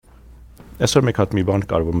Այսօր մեկ հատ մի բան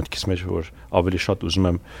կար, որ մտքիս մեջ որ ավելի շատ ուզում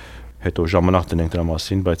եմ հետո ժամանակ տնենք դրա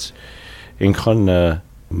մասին, բայց այնքան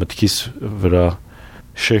մտքիս վրա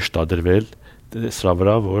շեշտ ադրվել սրա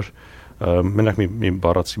վրա, որ մենակ մի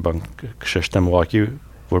բառացի բան կշեշտեմ ուղղակի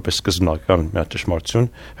որպես սկզբնական մի հատ ճշմարտություն,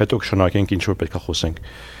 հետո կշնորհակենք ինչ որ պետք է խոսենք,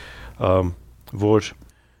 որ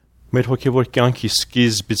մեր հոգևոր կյանքի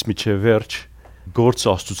սկիզբից մինչև վերջ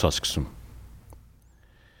գործը Աստծուց է սկսում։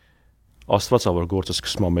 Աստված է որ գործը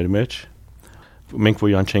սկսում է մեր մեջ, մենք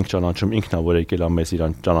որ իրան չենք ճանաչում, ինքն է որ եկել է մեզ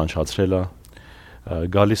իրան ճանաչացրել է,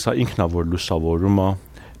 գալիս է ինքն է որ լուսավորում է,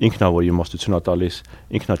 ինքն է որ իմաստություն է տալիս,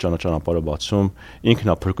 ինքն է ճանապարհը բացում, ինքն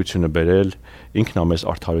է փրկությունը բերել, ինքն է մեզ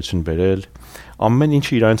արդարություն բերել, ամեն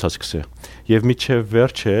ինչը իրանից է սկսել։ Եվ մինչև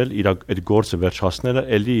վերջը իր այդ գործը վերջացնելը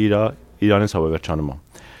էլի իրանից է վերջանում է։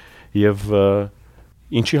 Եվ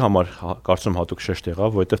ինչի համար կարծում հատուկ շեշտ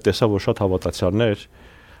եղավ, որովհետև տեսա որ շատ հավատացյալներ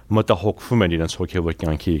մտահոգվում են իրենց հոգևոր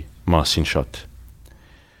կյանքի մասին շատ,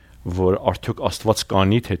 որ արդյոք Աստված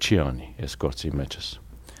կանի թե չի անի այս գործի մեջս։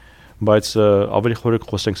 Բայց ավելի խորը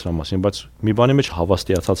խոսենք սրա մասին, բայց մի բանի մեջ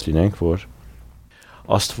հավաստիացած լինենք, որ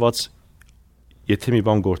Աստված եթե մի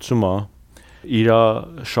բան գործում է, իր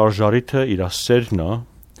շարժարիթը, իր սերն է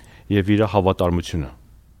եւ իր հավատարմությունը։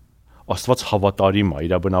 Աստված հավատարիմ է,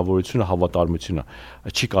 իր բնավորությունը հավատարմությունը,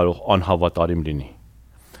 չի կարող անհավատարիմ լինի։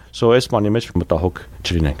 Այս բանի մեջ մտահոգ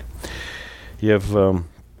չլինենք։ Եվ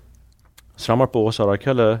սրա համար Պողոս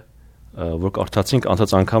առաքյալը, որ կարդացինք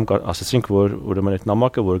անցած անգամ ասացինք, որ ուրեմն այդ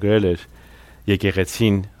նամակը, որ գրել էր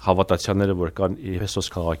եկեղեցին հավատացյալները, որ կան Էֆեսոս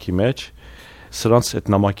քաղաքի մեջ, սրանց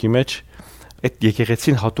այդ նամակի մեջ այդ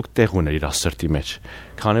եկեղեցին հատուկ տեղ ուներ իր սրտի մեջ,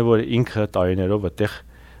 քանի որ ինքը տարիներով այդտեղ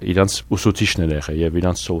իրանց ուսուցիչներ եղել եւ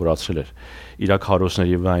իրանց սովորացրել էր իր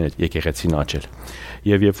քարոզների վրա այդ եկեղեցին աճել։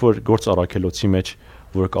 Եվ երբ որ գործ առաքելոցի մեջ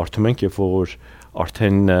որ կարդում ենք, երբ որ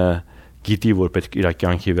արդեն գիտի որ պետք իր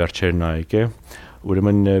կյանքի վերջերն է եկե,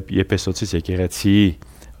 ուրեմն Եփեսոցից եկեղեցի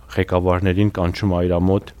ղեկավարներին կանչում է իր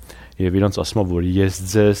մոտ եւ իրանց ասում է որ ես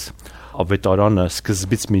ձեզ ավետարանը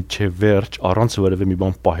սկզբից մինչև վերջ առանց որևէ մի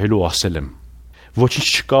բան պահելու ասել եմ։ Ոչինչ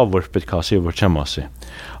չկա որ պետք է ասի որ չեմ ասի։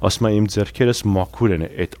 Ասում է իմ ձեռքերս մաքուր են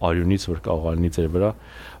այդ արյունից որ կարող լինի ձեր վրա,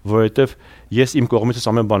 որովհետեւ ես իմ կողմից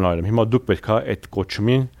ամեն բան արել եմ։ Հիմա դուք պետք է այդ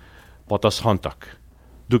կոչումին պատասխան տաք։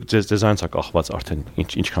 Դուք ձեզանից է կախված արդեն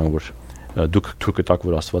ինչքան որ դուք թույլ կտաք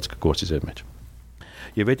որ Աստված կգործի ձեր մեջ։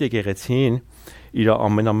 Եվ այդ եկեղեցին իր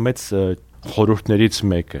ամենամեծ խորհուրդներից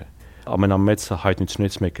մեկը, ամենամեծ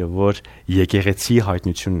հայտնություններից մեկը, որ եկեղեցի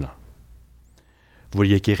հայտնությունն է, որ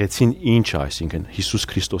եկեղեցին ինչ է, այսինքն Հիսուս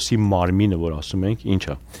Քրիստոսի մարմինը, որ ասում ենք, ինչ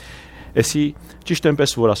է։ Էսի ճիշտ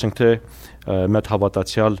այնպես որ ասենք թե մի հատ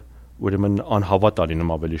հավատացյալ ուրեմն անհավատ է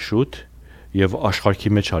լինում ավելի շուտ եւ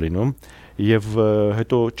աշխարհի մեջ է լինում եւ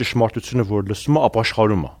հետո ճշմարտությունը որ լսում է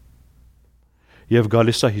ապաշխարում է եւ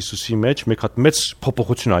գալիս է Հիսուսի մեջ մեկ հատ մեծ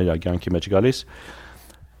փոփոխություն է իր կյանքի մեջ գալիս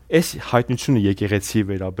այս հայտնությունը եկեղեցի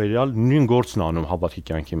վերաբերյալ նույն գործն անում հավատքի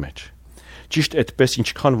կյանքի մեջ ճիշտ այդպես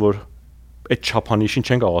ինչքան որ այդ չափանիշին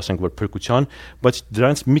չենք կարող ասենք որ փրկության բայց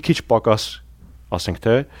դրանից մի քիչ պակաս ասենք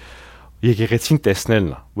թե եկեղեցին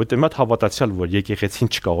տեսնելն է որտեղ մի հատ հավատացյալ որ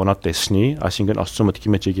եկեղեցին չկարողանա տեսնի այսինքն Աստծո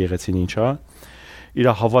մտքի մեջ եկեղեցին ինչ է իր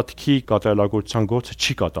հավատքի կատարելագործության գործը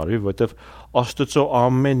չի կատարվի, որովհետև Աստծո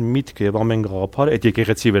ամեն միտքը եւ ամեն գաղափարը այդ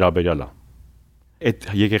եկեղեցի վերաբերյալ է։ Այդ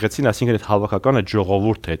եկեղեցին, այսինքն այդ հավաքական այդ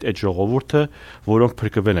ժողովուրդը, այդ ժողովուրդը, որոնք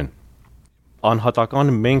փրկվել են։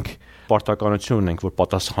 Անհատական մենք պարտականություն ունենք, որ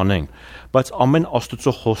պատասխանենք, բայց ամեն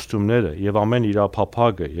Աստծո խոստումները եւ ամեն իր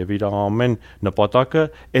փափագը եւ իր ամեն նպատակը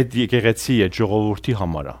այդ եկեղեցի, այդ ժողովրդի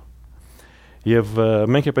համար է։ Եվ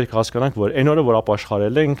մենք պետք է հասկանանք, որ այն օրը որ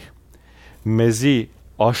ապաշխարել ենք մեզի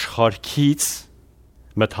աշխարհքից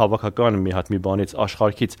մեծ հավաքական մի հատ մի բանից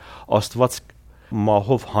աշխարհքից Աստված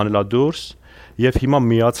մահով հանելա դուրս եւ հիմա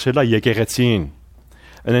միացրել է եկեղեցին։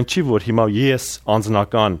 Այնն չի որ հիմա ես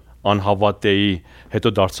անձնական անհավատ էի, հետո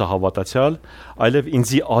դարձա հավատացյալ, այլև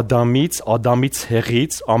ինձի Ադամից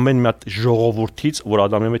հեղից ամեն մի հատ ժողովրդից, որ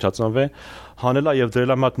Ադամի մեջ հացնվել, հանելա եւ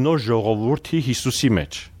դրելա մի հատ նոր ժողովրդի Հիսուսի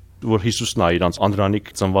մեջ, որ Հիսուսն է իրանց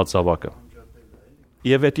անդրանիկ ծնված զավակը։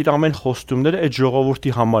 Եվ այդ իր ամեն խոստումները այդ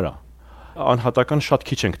ժողովրդի համար է։ Անհատական շատ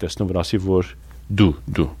քիչ ենք տեսնում վրասի որ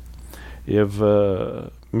դու։ Եվ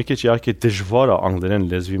մի քիչ իհարկե դժվար է անգլերեն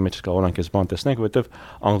լեզվի մեջ կարողանանք այս բան տեսնենք, որովհետև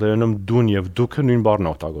անգլերենում դուն եւ դուքը նույն բառն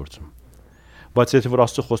է օգտագործում։ Բայց եթե որ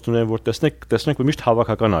Աստծո խոստումները որ տեսնենք որ միշտ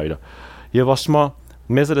հավաքական է իրա։ Եվ ասում է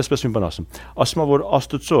մեզ էլ այսպես մի բան ասում է որ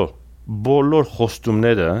Աստծո բոլոր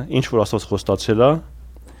խոստումները, ինչ որ Աստված խոստացել է,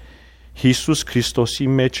 Հիսուս Քրիստոսի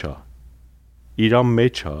մեջ է։ Իր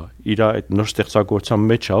մեջ է, իր այդ նոր ստեղծագործության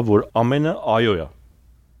մեջ է, որ ամենը այո է։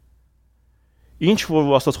 Ինչ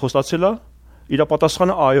որ Աստված խոստացել է, իր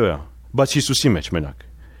պատասխանը այո է։ բայց Հիսուսի մեջ մենակ։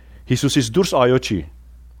 Հիսուսից դուրս այո չի։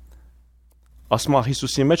 Ասում է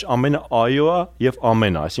Հիսուսի մեջ ամենը այո է եւ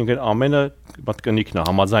ամեն է, այսինքն ամենը կնիքն է,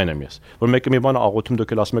 համաձայն եմ ես։ Որ մեկը մի բան աղոթում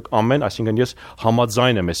դուք էլ ասում եք ամեն, այսինքն ես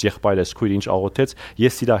համաձայն եմ ես եղբայրս քույր ինչ աղոթեց,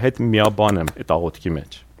 ես իր հետ միաբան եմ այդ աղոթքի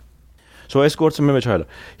մեջ։ So այս գործը մեր մեջ այլ է։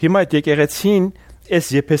 Հիմա այդ եկեղեցին, այս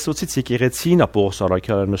Եփեսոցից եկեղեցին է Պողոս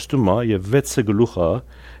առաքյալը նստում է եւ 6 գլուխ է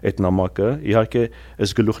այդ նամակը, իհարկե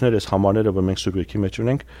այս գլուխները, այս համարները, որ մենք սուբյեկտի մեջ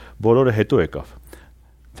ունենք, բոլորը հետո եկավ։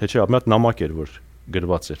 Թե չէ, մի հատ նամակ էր, որ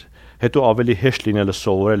գրված էր։ Հետո ավելի հեշտ լինելը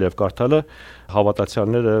սովորել եւ կարդալը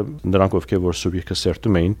հավատացյալները նրանք ովքեր որ սուբյեկտը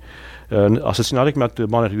սերտում էին ասացին արեք մի հատ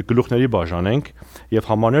բաներ գլուխների բաժանենք եւ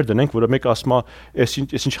համարներ դնենք որը մեկը ասում է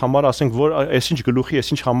այսինչ համար ասենք որ այսինչ գլուխի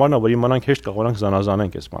այսինչ համարն է որ իմանանք հեշտ կարողանանք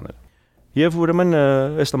զանազանենք այս բաները եւ ուրեմն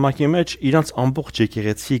այս նամակի մեջ իրանց ամբողջ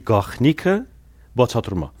եկեղեցի գաղտնիքը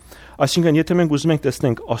բացատրում է այսինքն եթե մենք ուզում ենք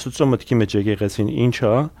տեսնենք Աստծո մտքի մեջ եկեղեցին ինչ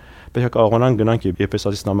է պետք է կարողանանք գնանք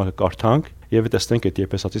Եփեսացիս նամակը կարդանք եւ տեսնենք այդ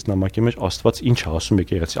Եփեսացիս նամակի մեջ Աստված ինչ է ասում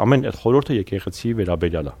եկեղեցի ամեն այդ խորհուրդը եկեղեցիի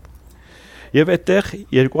վերաբերյալ է եւ այդտեղ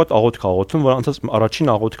երկու հատ աղոթք աղոթում որ անցած առաջին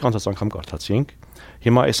աղոթքը անցած անգամ կարդացինք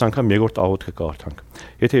հիմա այս անգամ երկրորդ աղոթքը կարդանք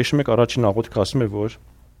եթե հիշում եք առաջին աղոթքը ասում է որ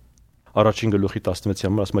Առաջին գլուխի 16-ի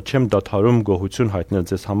համար ասում է չեմ դադարում գոհություն հայտնել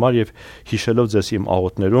ձեզ համար եւ հիշելով ձեզ իմ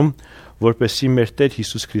աղոթներում որպեսզի մեր Տեր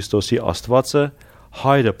Հիսուս Քրիստոսի Աստվածը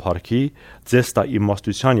հայրը փառքի ձեզ տա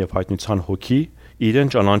իմաստության եւ հայտնության հոգի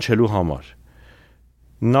իրեն ճանաչելու համար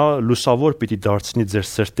նա լուսավոր պիտի դարձնի ձեր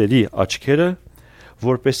սրտերի աչքերը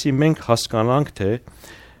որպեսզի մենք հասկանանք թե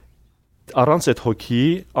առանց այդ հոգի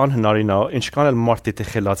անհնարին է ինչքան էլ մարդը թե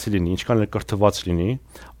խելացի լինի ինչքան էլ կրթված լինի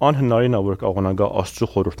անհնարին է որ կարողանա գա Աստծո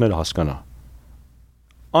խորհուրդները հասկանա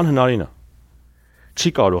անհնարին է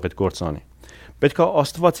չի կարող այդ գործը անի պետք է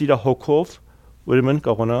Աստված իր հոգով ուրեմն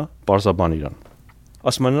կարողանա բարձաբան իրան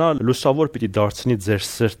ասում նա լուսավոր պիտի դարձնի ձեր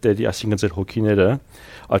սրտերի այսինքն ձեր հոգիները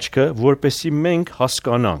աչքը որպեսզի մենք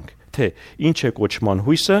հասկանանք թե ինչ է կոչման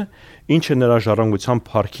հույսը, ինչ է նրա ժառանգության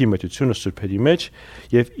փառքի մեծությունը սուրբերի մեջ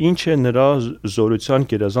եւ ինչ է նրա զորության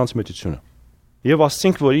գերազանց մեծությունը։ Եվ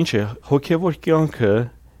ասենք որ ինչ է հոգեվոր կյանքը,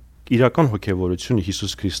 իրական հոգեվորությունը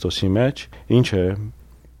Հիսուս Քրիստոսի մեջ, ինչ է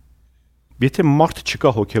Եթե մարդ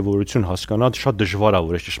չկա հոգեվորություն հասկանա, շատ դժվար է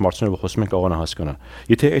որ այս ճշմարտությունը խոսում ենք կարողանա հասկանա։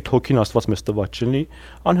 Եթե այդ հոգին Աստված մեզ տված չլինի,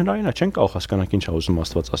 անհնարին է, չենք կարող հասկանանք ինչ է ուզում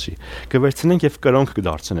Աստված ասի։ Կվերցնենք եւ կրոնք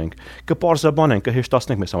կդարձնենք, կպարզաբանենք,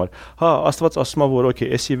 կհեշտացնենք մեզ համար։ Հա, Աստված ասում է, որ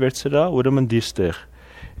օքեյ, էսի վերցրա, ուրեմն դիստեղ։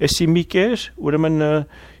 Էսի մի կեր, ուրեմն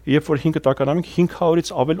երբ որ 5 տականամիկ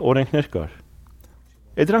 500-ից ավել օրենքներ կար։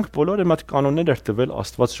 Դրանք բոլորը մատ կանոններ էր տվել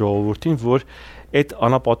Աստված ժողովրդին, որ այդ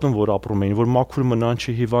անապատում որ ապրում էին, որ մաքուր մնան,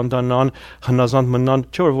 չհիվանդանան, հնազանդ մնան,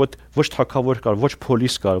 չէ՞ որ ոչ թակավոր կար, ոչ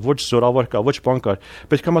փոլիս կար, ոչ զորավար կար, ոչ բան կար։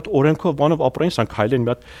 Պետք է մատ օրենքով բանով ապրեին, սրանք հայլեն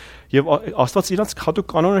մի հատ եւ Աստված իրանց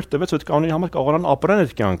հատուկ կանոններ տվեց, այդ կանոնի համար կարողանան ապրեն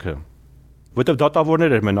այդ կյանքը։ Որտեւ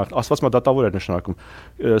դատավորներ էր մենակ, Աստված մա դատավոր էր նշանակում։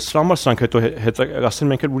 Սրա համար սրանք հետո ասեն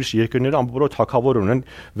մենք էլ ուրիշ երկրները ամբողջ թակավոր ունեն,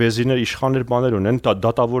 վեզիրներ, իշխաններ, բաներ ունեն,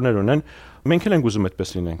 դատավորներ ունեն, մենք էլ ենք ուզում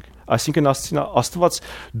այդպես լինենք։ Այսինքն Աստված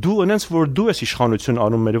դու ունես որ դու ես իշխանություն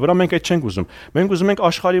անում մեր վրա, մենք այդ չենք ուզում։ Մենք ուզում ենք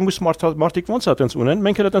աշխարհի մյուս մարդիկ ոնց է այդպես ունեն,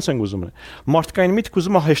 մենք էլ այդպես ենք ուզում։ Մարդկային միտք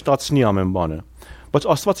ուզում է հեշտացնի ամեն բանը, բայց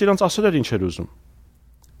Աստված իրանց ասել էր ինչ էր ուզում։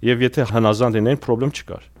 Եվ եթե հնազանդ լինեն, խնդրեմ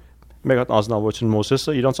չկար։ Մեկ հատ ազնվորություն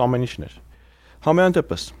Մոսեսը իրանց ամեն ինչն էր։ Համենայն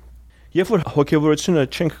դեպս Երբ որ հոգեվորությունը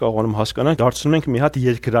չենք կարողանում հասկանալ, դարձնում ենք մի հատ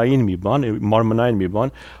երկրային մի բան, մարմնային մի բան,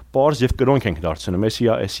 պարզ եւ կրոնք ենք դարձնում։ Էսի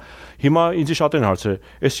հիմա ինձ շատ են հարցրել,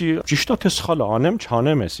 էսի ճիշտ է թե սխալ է, անեմ,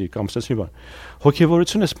 չանեմ էսի կամ ասես մի բան։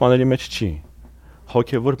 Հոգեվորությունը այս բաների մեջ չի։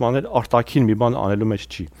 Հոգեվոր բաներ արտաքին մի բան անելու մեջ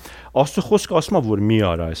չի։ Աստծո խոսքը ասում է, որ մի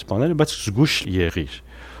արա այս բաները, բայց զգուշ եղիր։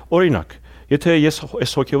 Օրինակ, եթե ես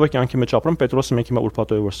այս հոգեվոր կյանքի մեջ ապրեմ, Պետրոսը մենք հիմա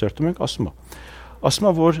ուրբաթով որ սերտում ենք, ասում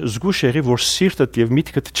է, որ զգուշ եղի, որ սիրտդ եւ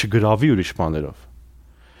միտքդ չգրավի ուրիշ բաներով։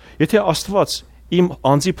 Եթե Աստված իմ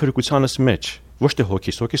անձի փրկությանս մեջ, ոչ թե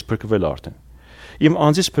հոգիս փրկվել արդեն։ Իմ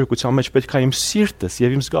անձիս փրկության մեջ պետք է իմ սիրտս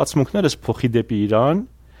եւ իմ զգացմունքներս փոխի դեպի Իրան,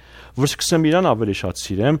 որ սկսեմ Իրան ավելի շատ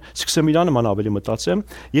սիրեմ, սկսեմ Իրան նման ավելի մտածեմ,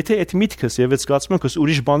 եթե այդ միտքս եւ այդ զգացմունքս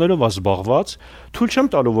ուրիշ բաներով ազբաղված, թույլ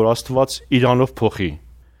չեմ տալու, որ Աստված Իրանով փոխի։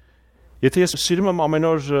 Եթե ես սիրում եմ ամեն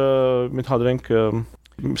օր մտադրենք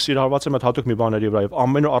սիրահարված եմ այդ հատուկ մի բաների վրա եւ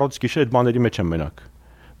ամեն օր առողջ գիշեր այդ բաների մեջ եմ մենակ։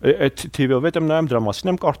 Այդ TV-ով եմ նայում դրա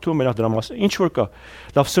մասին, եմ կարդում մենակ դրա մասին, ինչ որ կա։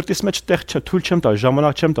 Լավ սրտիս մեջ տեղ թույլ չեմ տալիս,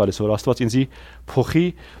 ժամանակ չեմ տալիս, որ Աստված ինձի փոխի,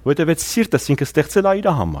 որովհետեւ այդ սիրտս ինքը ստեղծել է իր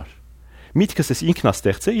համար։ Միտքս էս ինքն է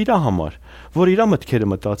ստեղծել իր համար, որ իր մտքերը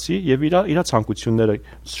մտածի եւ իր ցանկությունները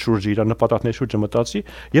շուրջը իր նպատակների շուրջը մտածի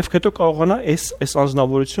եւ հետո կարողանա այս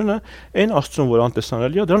անձնավորությունը այն Աստծուն, որ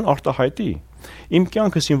անտեսանելի է, դրան արտահայտի։ Իմ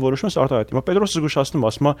կյանքս իմ որոշումս արտահայտի։ Մա Պետրոսը զգուշացնում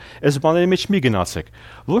ասում է, այս բաների մեջ մի գնացեք։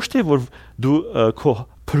 Ոչ թե որ դու քո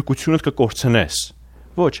փրկությունդ կկորցնես։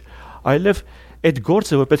 Ոչ, այլև այդ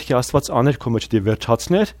գործը, որ պետք է Աստված աներ քո մեջ դի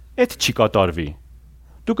վերջացներ, այդ չի կատարվի։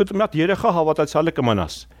 Դու մի հատ երեխա հավատացյալը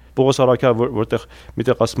կմնաս։ Պողոս Արաքյալը որտեղ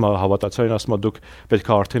միտեղ ասում է հավատացյալին ասում է դուք պետք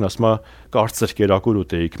է արդեն ասում է կարծր կերակուր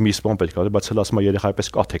ուտեիք, միս բան պետք է, բայց հələ ասում է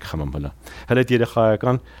երեխայպես կաթեք խմեմ հələ։ Հələ այդ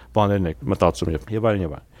երեխայական բաներն է մտածում եւ այլն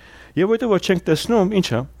եւ այլն։ Եվ որտեղ որ չենք տեսնում,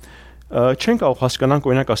 ինչը չենք կարող հասկանանք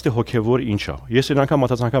օրինակ աստի հոգեվոր ինչ է։ Ես այն անգամ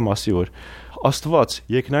մտածած անգամ ասի որ Աստված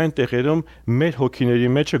երկնային տեղերում մեր հոգիների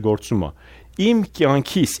մեջ է գործում է։ Իմ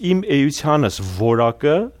կյանքիս, իմ էությանս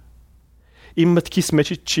որակը իմ մտքիս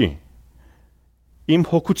մեջ չի։ Իմ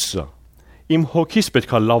հոգուց է։ Իմ հոգիս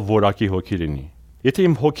պետք է լավ որակի հոգի լինի։ Եթե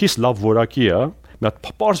իմ հոգիս լավ որակի է, մի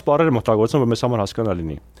հատ պարզ բառեր մտածում, որ մեզ համար հասկանալ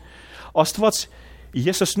լինի։ Աստված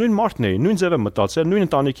Ես նույն մարդն էի, նույն ձև եմ մտածել, նույն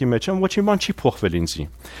ընտանիքի մեջ եմ, ոչ մի բան չի փոխվել ինձի։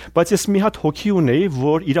 Բայց ես մի հատ հոգի ունեի,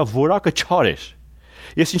 որ իր որակը չար էր։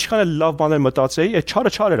 Ես ինչքան էլ լավ բաներ մտածեի, այդ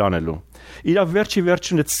չարը էր անելու։ Իր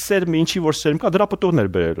վերջին այդ սերմը ինչի որ սերմ կա, դրա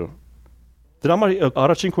պտուղներ բերելու։ Դրա համար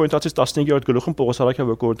առաջին Կորինթացիս 15-րդ գլուխում Պողոս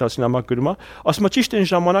Արաքյալը Կորինթացին նամակ գրում է, ասում է ճիշտ այն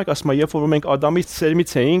ժամանակ, ասում է, երբ որ մենք Ադամի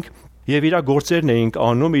սերմից էինք եւ իր գործերն էինք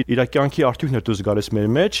անում, իր կյանքի արդյունքն էր դուրս գալիս մեր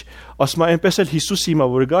մեջ, ասում է, այնպես էլ Հիսուսի հիմա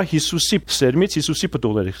որ գա, Հիսուսի սերմից Հիսուսի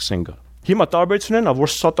պտուղների խսեն գա։ Հիմա տարբերությունն է,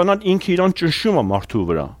 որ Սատանան ինքը իրան ճնշում է մարդու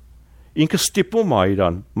վրա։ Ինքը ստիպում է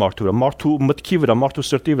իրան մարդու վրա, մարդու մտքի վրա, մարդու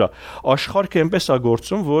սրտի վրա։ Աշխարհը այնպես է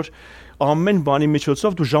գործում, որ ամեն բանի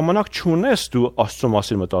միջոցով դու ժամանակ չունես դու Աստծո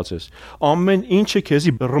մասին մտածես։ Ամեն ինչը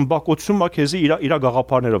քեզի ռմբակոծում է քեզի իր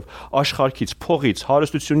գաղափարներով, աշխարհից, փողից,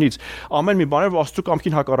 հարստությունից, ամեն մի բաներ որ Աստծո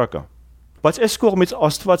կամքին հակառակ է։ Բայց այս կողմից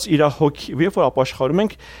Աստված իր հոգի, երբ որ ապաշխարում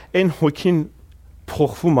ենք, այն հոգին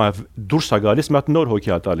փոխվում է, դուրս է գալիս, մի հատ նոր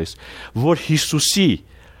հոգի է տալիս, որ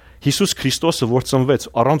Հիսուս Քրիստոսը որ ծնվեց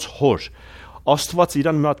առանց հոր, Աստված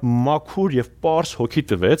իրան մի հատ մաքուր եւ պարզ հոգի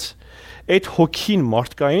տվեց, այդ հոգին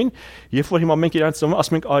մարդկային, երբ որ հիմա մենք իրան ծնվում,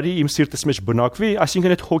 ասում ենք արի իմ սիրտս մեջ բնակվի,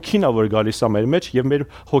 այսինքն այդ հոգին է որ գալիս է մեր մեջ եւ մեր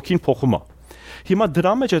հոգին փոխում է։ Հիմա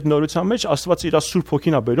դրա մեջ այդ նորության մեջ Աստված իր սուրբ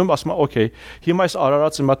հոգին է բերում, ասում է, օքեյ, հիմա այս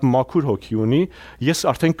արարածը մի հատ մաքուր հոգի ունի, ես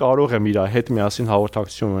արդեն կարող եմ իր հետ միասին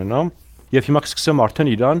հաղորդակցություն ունենամ եւ հիմա կսկսեմ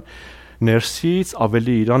արդեն իրան ներսից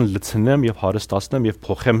ավելի իրան լցնեմ եւ հարստացնեմ եւ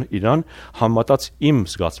փոխեմ իրան համատած իմ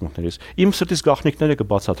զգացմունքներից իմ սրտից գաղտնիքները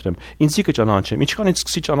կբացատրեմ ինձի կճանաչեմ ինչքան ինձ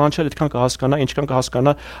սկսի ճանաչել այդքան կհասկանա ինչքան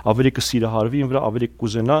կհասկանա ավելի կսիրահարվի իմ վրա ավելի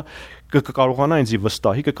կուզենա կկարողանա ինձի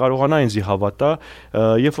վստահի կկարողանա ինձի հավատա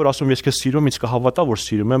երբ որ ասում ես քեզ սիրում ինձ կհավատա որ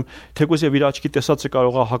սիրում եմ թեկուզ եւ իր աչքի տեսածը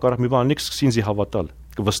կարող է հակառակ մի բան սկսի ինձի հավատալ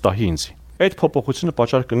կվստահի ինձի այդ փոփոխությունը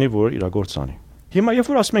պատճառ կնի որ իրագործ անի հիմա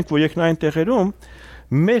երբ որ ասում ենք որ երկնային տեղերում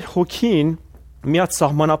մեր հոգին միած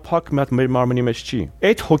սահմանափակ միած մեր մարմնի մեջ չի։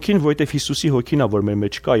 Այդ հոգին, որովհետև Հիսուսի հոգին է, որ մեր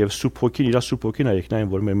մեջ կա, եւ սուրբ հոգին, իր սուրբ հոգին է երկնային,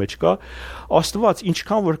 որ մեր մեջ կա, Աստված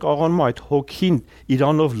ինչքան որ կարողանում է այդ հոգին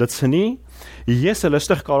իրանով լցնի, ես էլ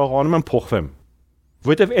այստեղ կարողանում եմ փոխվեմ։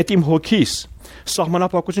 Որովհետև այդ իմ հոգիս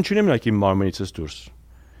սահմանափակություն չունի մենակ իմ մարմնիցս դուրս։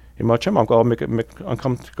 Հիմա չեմ կարող մեկ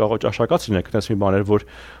անգամ կարող ճաշակած լինեք, այդպես մի բաներ, որ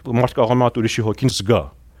մարդ կարողանում է ուրիշի հոգին զգա։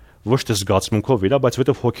 Ոչ թե զգացմունքով իրա, բայց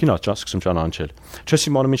որովհետև հոգին է սկսում ճանաչել։ Չես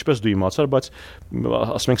իմանում ինչպես դու իմացար, բայց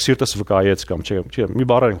ասում ենք սիրտս վկայեց կամ չէ, մի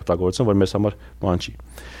բառ ենք օգտագործում, որ մեզ համար բան չի։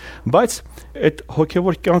 Բայց այդ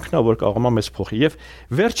հոգևոր կյանքն է, որ կարող է մեզ փոխի եւ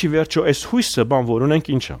վերջի վերջո այս հույսը բան որ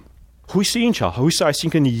ունենք ինչ է։ Հույսը ինչ է։ Հույսը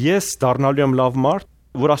այսինքն ես դառնալու եմ լավ մարդ,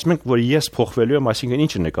 որ ասում ենք, որ ես փոխվելու եմ, այսինքն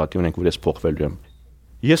ինչ նկատի ունենք, որ ես փոխվելու եմ։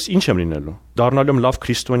 Ես ինչ եմ լինելու։ Դառնալու եմ լավ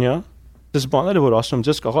քրիստոնյա։ Դες բաները որ ասում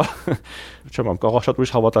ձեզ կարող շատ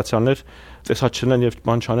ուրիշ հավատացյալներ տեսած չնեն եւ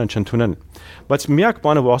բան չանեն, չընդունեն։ Բայց միակ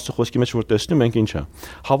բանը որ Աստծո խոսքի մեջ որ տեսնում ենք ինչ է։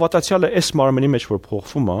 Հավատացյալը այս մարմնի մեջ որ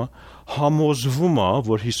փոխվում է, համոզվում է,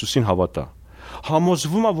 որ Հիսուսին հավատա։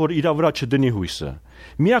 Համոզվում է, որ իր վրա չդնի հույսը։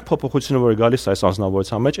 Միակ փոփոխությունը որ գալիս այս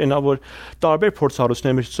անձնավորության մեջ, այնա որ տարբեր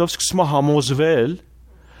փորձառությունների միջոցով սկսում է համոզվել,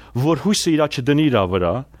 որ հույսը իր չդնի իր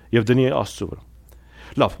վրա եւ դնի Աստծո վրա։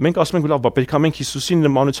 Լավ, մենք ասում ենք լավ, պետք է մենք Հիսուսի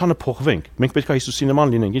նմանությանը փոխվենք։ Մենք պետք է Հիսուսի նման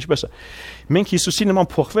լինենք, ինչպես է։ Մենք Հիսուսի նման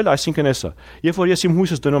փոխվել, այսինքն էսա։ Երբ որ ես իմ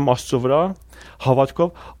հույսս դնում Աստծո վրա,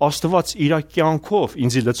 հավատքով, Աստված իր կյանքով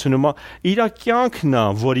ինձ լցնում է, իր կյանքն է,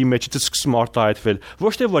 որի մեջ դից սկսում արտահայտվել։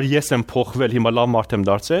 Ոչ թե որ ես եմ փոխվել, հիմա լավ մարդ եմ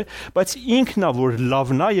դարձել, բայց ինքն է, որ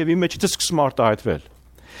լավն է եւ իմ մեջ դից սկսում արտահայտվել։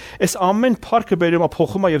 Այս ամեն փառքը բերում է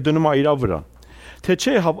փոխում է եւ դնում է իր վրա։ Թե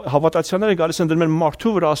չէ հավատացյալները գալիս են դնում են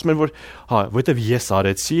մարդու վրա, ասում են որ հա, որովհետև ես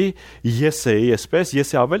արեցի, ես էի այսպես,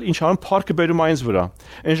 ես ավել, ինչ անում փառքը բերում այնց վրա։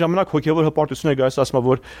 Այն ժամանակ հոգևոր հպարտությունը գալիս ասում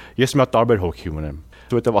որ ես մի հատ տարբեր հոգի ունեմ։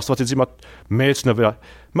 Որովհետև Աստվածից իմ մեծ նվրա։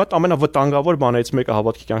 Մատ ամենավտանգավոր բաներից մեկը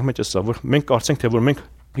հավատքի կյանքի մեջ է սա, որ մենք կարծենք թե որ մենք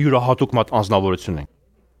յուրահատուկ մատ անձնավորություն ենք։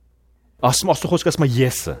 Ասում Աստծո խոսքը ասում է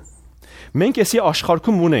եսը։ Մենք էսի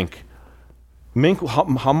աշխարհքում ունենք։ Մենք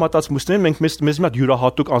համատած մուսներին մենք մեզ մի հատ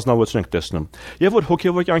յուրահատուկ անձնավորություն ենք տեսնում։ Եվ որ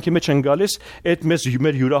հոգևոր կյանքի մեջ են գալիս, այդ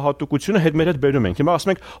մեր յուրահատուկությունը հետ մեր հետ բերում ենք։ Հիմա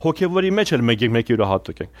ասում ենք հոգևորի մեջ էլ մեկ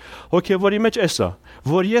յուրահատուկ ենք։ Հոգևորի մեջ էսա,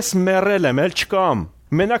 որ ես մեռել եմ, ել չկամ։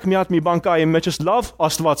 Մենակ մի հատ մի բան կա իմ մեջս լավ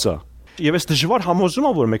Աստված է։ Եվ ես դժվար համոզում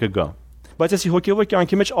եմ որ մեկը գա։ Բայց այսի հոգևոր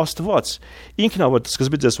կյանքի մեջ Աստված ինքն է որ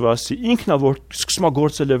սկզբից ես որ ասի, ինքն է որ սկսում է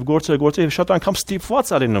գործել եւ շատ անգամ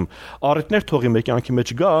ստիպված է լինում առիթներ թողի մեր կյանքի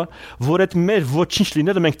մեջ գա, որ այդ մեր ոչինչ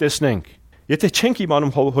լինելը մենք տեսնենք։ Եթե չենք իմանում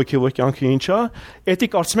հոգևոր կյանքը ինչ է, էդի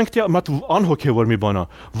կարծում ենք թե մատ անհոգևոր մի բան է։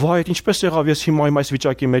 Վայ, այդ ինչպես եղավ ես հիմա իմ այս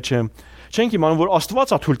վիճակի մեջ եմ։ Չենք իմանում որ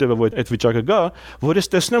Աստված է թույլ տվել որ այդ վիճակը գա, որ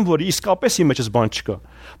ես տեսնեմ որ իսկապես իմ մեջս բան չկա։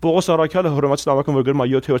 Պողոս առաքյալը Հռոմեացի նամակում որ գրում է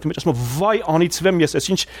 7-րդ մեջ ասում է վայ անիծվեմ ես, այս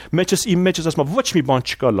ինչ մեջս իմ մեջս ասում է ոչ մի բան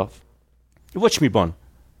չկա լավ։ Ոչ մի բան։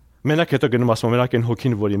 Մենակ հետո գնում ասում մենակ այն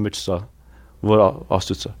հոգին որ իմ մեջս է, որ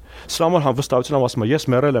Աստծոց է։ Սրա համար վստահությամբ ասում է ես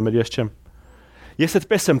մեռել եմ, ես չեմ։ Ես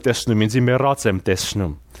այդպես եմ տեսնում, ինձ մեռած եմ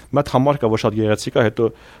տեսնում։ Մատ համար կա որ շատ գեղեցիկ է, հետո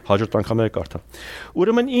հաջորդ անգամները կարդա։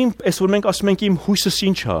 Ուրեմն այս որ մենք ասում ենք իմ հույսս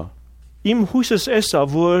ինչ է։ Իմ հույսս էս է,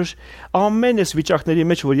 որ ամեն այս վիճակների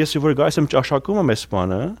մեջ, որ ես որ գայս եմ ճաշակում եմ այս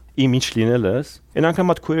բանը, իմ ինչ լինելս, այն անգամ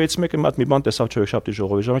մատ քույրից մեկը մատ մի բան տեսավ չորեքշաբթի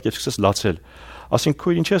ժողովի ժամանակ եւ սկսեց լացել։ Ասին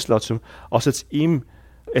քույր ինչ ես լացում, ասեց իմ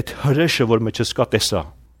այդ հրեշը որ մեջս կա տեսա։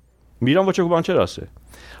 Միրան ոչ ոք բան չէր ասել։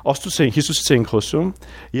 Աստծուց էին Հիսուսից էին խոսում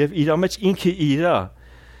եւ իր մեջ ինքը իրա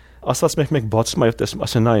ասած մեկ բացում եւ տեսնում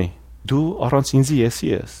ասեն այ դու առանց ինձի եսի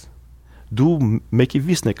ես դու մեկի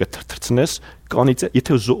վիսն է կթրթրցնես կանից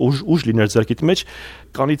եթե ուժ լիներ ձեռքիդ մեջ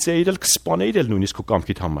կանից է իրել կսպաներ իրել նույնիսկ քո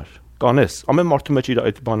կամքիդ համար կանես ամեն մարդու մեջ իր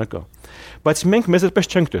այդ բանը կա բայց մենք մեզ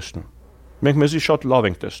այդպես չենք տեսնում մենք մեզի շատ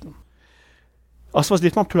լավ ենք տեսնում Աստված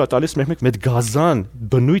դիտմամբ թույլ է տալիս մենք մեծ գազան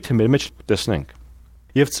բնույթը մեր մեջ տեսնենք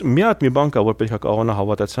Եվ մի հատ մի բան կա, որ պետք է կարողանա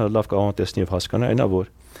հավատացյալը լավ կարողանա տեսնել եւ հասկանալ, այնա որ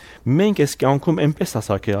մենք այս կյանքում այնպես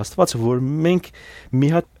ասակե Աստված, որ մենք մի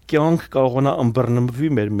հատ կյանք կարողանա ըմբռնվի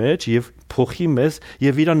մեր մեջ եւ փոխի մեզ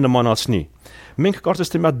եւ իրան նմանացնի։ Մենք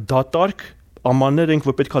կարծես թե մի հատ դատարկ ամաններ ենք,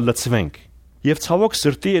 որ պետք է լցվենք։ Եվ ցավոք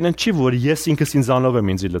սրտի այնն չի, որ ես ինքս ինձանով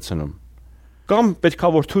եմ ինձ լցնում։ Կամ պետք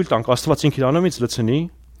է որ թույլ տանք Աստված ինքն իրանից լցնի,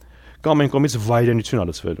 կամ այն կողմից վայրենություն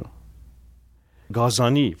ալցվելու։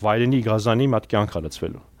 Գազանի, վայրենի գազանի մատ կյանք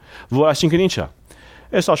հալածվելու։ Որ այսինքն ինչ է։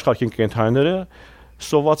 Այս աշխարհին կենթանիները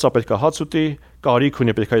սովածա պետք է հաց ուտի, կարիք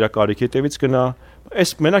ունի պետք է իր կարիքի հետևից գնա։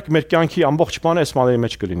 Այս մենակ մեր կյանքի ամբողջ բանը այս մաների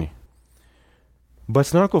մեջ կլինի։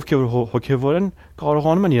 Բայց նրանք ովքեր հոգևոր են,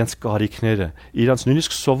 կարողանում են իրենց կարիքները, իրենց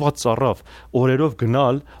նույնիսկ սոված ծառավ օրերով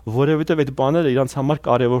գնալ, որովհետև այդ բաները իրենց համար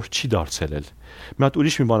կարևոր չի դարձել։ Մի հատ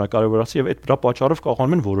ուրիշ մի բան է կարևորացի եւ այդ դրա պատճառով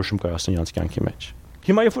կարողանում են որոշում կայացնել իրենց կյանքի մեջ։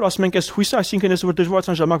 Հիմա երբ որ ասում ենք այս հույսը, այսինքն այս որ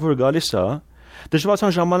դժվարության ժամանակ որ գալիս է,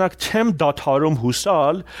 դժվարության ժամանակ չեմ դադարում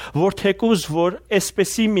հուսալ, որ թեկուզ որ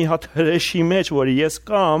այսպեսի մի հատ հրեշի մեջ, որ ես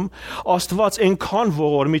կամ Աստված այնքան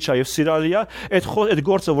ողորմիչ է եւ սիրալի է, այդ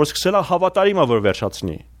գործը որ սկսել է հավատարիմ է որ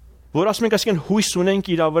վերջացնի։ Որ ասում ենք այսինքն հույս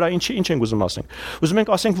ունենք իր վրա, ինչ ենք ուզում ասենք։ Ուզում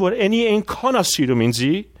ենք ասենք որ այնի այնքան է սիրում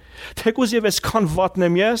ինձի Թեկուզ եւ այսքան վատն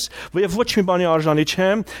եմ ես, եւ ոչ մի բանի արժանի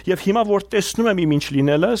չեմ, եւ հիմա որ տեսնում եմ իմ ինչ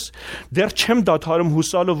լինելս, դեռ չեմ դադարում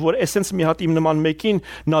հուսալով, որ էսենց մի հատ իմ նման մեկին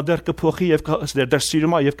նա դեռ կփոխի եւ դեռ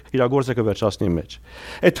սիրում է եւ իր գործը կվերջացնի մեջ։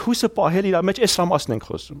 Այդ հույսը պահել իր մեջ այս ամասն ենք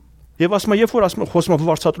խոսում։ Եվ ասում երբ որ ասում խոսում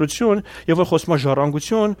վարչատրություն, եւ որ խոսում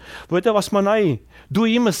ժառանգություն, որովհետեւ ասում նայ, դու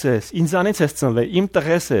իմս ես, ինձանից ես ծնվել, իմ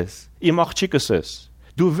տղես ես, իմ աղջիկս ես։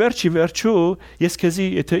 Դու վերջի վերջու ես քեզի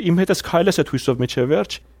եթե իմ հետ ես քայլես այդ հույսով միջև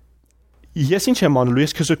վերջ Ես ինչ եմ անելու,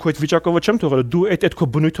 ես քեզ քո այդ վիճակով չեմ թողել, դու այդ քո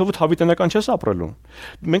բնույթով հավիտենական չես ապրելու։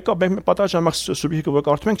 Մենք պատահած ժամանակ սուբյեկտիվ որ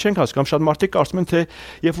կարծում ենք չենք հասկանում, շատ մարդիկ կարծում են թե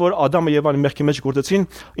երբ որ Ադամը եւ Եվան մեղքի մեջ գործեցին,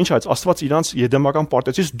 ինչ այց Աստված իրանց եդեմական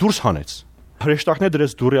պարտեզից դուրս հանեց։ Հրեշտակներ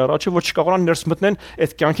դրեց դուրի առաջը, որ չկարողան ներս մտնել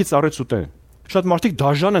այդ կյանքի ծառից ուտեն։ Շատ մարդիկ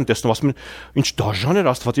դաժան են տեսնում, ասում են, ինչ դաժան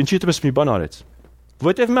էր Աստված, ինչի այդպես մի բան արեց։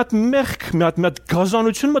 Որտեվ մի հատ մեղք, մի հատ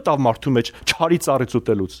գազանություն մտավ մարդու մեջ չարի ծառից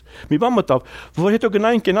ուտելուց։ Մի բան մտավ, որ հետո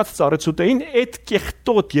գնային կենաց ծառից ուտեին, այդ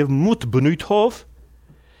կեղտոտ եւ մութ բնույթով,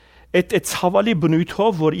 այդ ցավալի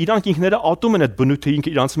բնույթով, որ իրանք ինքները ատում են այդ բնույթը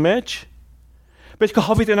իրանց մեջ, պետք է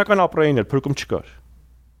հավիտենական ապրեին էլ փրկում չկար։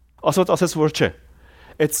 Աստված ասաց, որ չէ։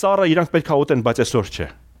 Այդ ծառը իրանք պետք է ուտեն, բայց այսօր չէ։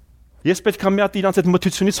 Ես պետք է մի հատ իրանց այդ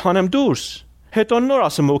մթությունից հանեմ դուրս։ Հետո նոր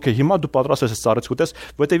ասում եմ, օքեյ, հիմա դու պատրաստ ես ծառից կուտես,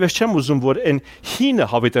 որտեղ ես չեմ ուզում, որ այն հինը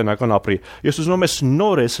հավիտենական ապրի։ Ես ուզում եմ ես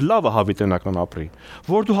նոր ես լավը հավիտենական ապրի,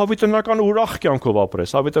 որ դու հավիտենական ուրախ կյանքով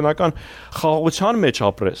ապրես, հավիտենական խաղաղության մեջ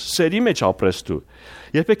ապրես, սերի մեջ ապրես դու։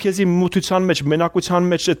 Երբեք քեզի մութության մեջ, մենակության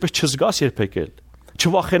մեջ այդպես չզգաս երբեք էլ։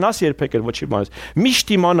 Չվախենաս երբեք էլ ոչի բանից։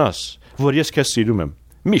 Միշտ իմանաս, որ ես քեզ սիրում եմ։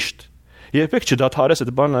 Միշտ։ Երբեք չդադարես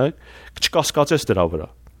այդ բանը, չկասկածես դրա վրա։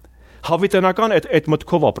 Հավիտենական այդ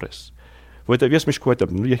մտքով ապրես, որովհետև ես միշտ քո հետ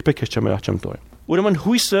եմ, երբեք ես չեմ տոյ։ Ուրեմն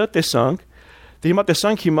հույսը տեսանք, դե հիմա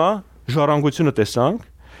տեսանք հիմա ժառանգությունը տեսանք,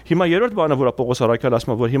 հիմա երրորդ բանը, որը Պողոս առաքյալը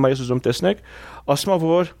ասում է, որ հիմա ես ուզում տեսնեք, ասում է,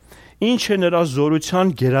 որ ինչ է նրա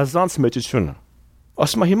զորության գերազանց մեծությունը։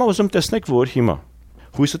 Ասում է հիմա ուզում տեսնեք, որ հիմա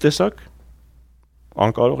հույսը տեսակ,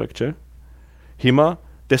 անկարող եք, չէ։ Հիմա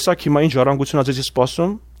տեսակ հիմա ինչ ժառանգություն ածեցի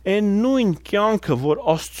սպասում, այն նույն կյանքը, որ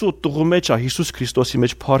Աստծո տղու մեջ է Հիսուս Քրիստոսի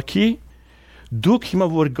մեջ փառքի, դուք հիմա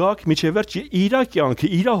որ գաք միջև վերջ իր կյանքը,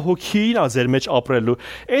 իր հոգին է ձեր մեջ ապրելու,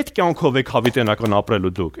 այդ կյանքով եք հավիտենական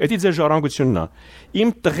ապրելու դուք։ Դա ձեր ժառանգությունն է։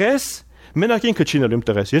 Իմ տղես, մենակ ինքը չի նել իմ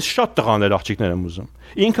տղես, ես շատ տղաներ աղջիկներ եմ ուզում։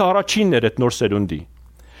 Ինքը առաջինն էր այդ նոր սերունդի։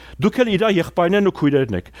 Դուք էլ իր եղբայրներն ու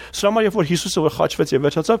քույրերն եք։ Սրա համար երբ որ Հիսուսը որ խաչվեց եւ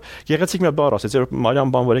վերջացավ, գեղեցիկ մի բառ ասեց, երբ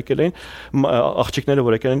Մարիամ բան որ եկել էին, աղջիկները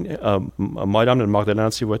որ եկել են, Մարիամն ու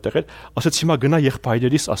Մագդալենացի որ տեղեր, ասեց հիմա գնա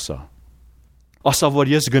եղբայրերիս ասա։ Ասա որ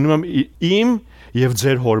ես գնում եմ իմ եւ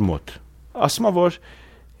ձեր հոր մոտ։ Ասում է որ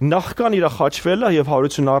նախքան իր խաչվելը եւ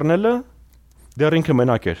հարություն առնելը դեռ ինքը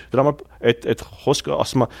մենակ էր։ Դրա համար այդ խոսքը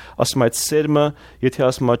ասում է այդ սերմը, եթե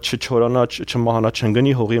ասում է չչորանա, չմահանա,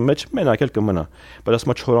 չընկնի հողի մեջ, մենակ էլ կմնա։ Բայց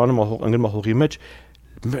ասում է չորանում ընկնում է հողի մեջ,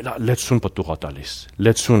 լեցուն պտուղ է տալիս,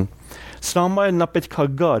 լեցուն։ Սրա համար նա պետքա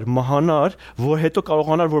գար, մահանար, որ հետո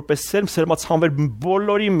կարողանար որպես սերմացանվեր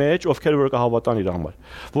բոլորի մեջ, ովքեր որ կհավատան իր համար։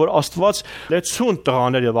 Որ Աստված լեցուն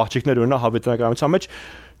տղաներ եւ աղջիկներ ունենա հավիտենականության մեջ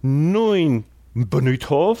նույն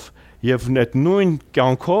բնույթով եւ այդ նույն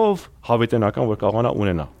կյանքով հավիտենական որ կարողանա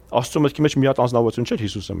ունենա։ Աստծո մտքի մեջ մի հատ անձնավորություն չէ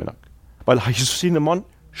Հիսուսը մենակ, բայց Հիսուսի նման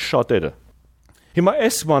շատերը։ Հիմա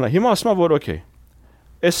այս բանը, հիմա ասում եմ որ օքեյ։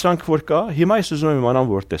 Այս rank որ կա, հիմա ես ուզում եմ իմանալ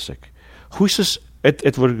որ տեսեք։ Հույսս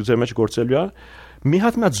այդ որ ձեր մեջ գործելու է, մի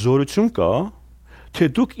հատ զորություն կա, թե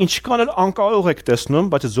դուք ինչքան էլ անկարող եք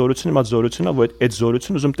տեսնում, բայց այդ զորությունը իմ զորությունն է, որ այդ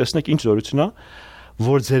զորությունը ուզում տեսնեք ինչ զորություն է,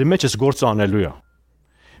 որ ձեր մեջ էս գործը անելու է։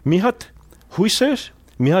 Մի հատ հույսեր,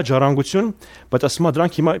 մի հատ ժառանգություն, բայց ասում եմ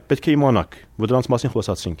դրանք հիմա պետք է իմանաք, որ դրանց մասին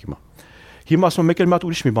խոսացինք հիմա։ Հիմա ասում եմ մեկ էլ մի հատ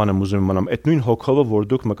ուրիշ մի բան եմ ուզում իմանամ, այդ նույն հոգով որ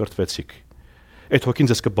դուք մկրտվեցիք։ Այդ հոգին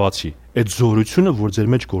ձեզ կբացի, այդ զորությունը որ ձեր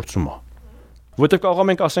մեջ գործում է։ Որտեղ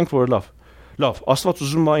կարող ենք ասենք որ լավ, Աստված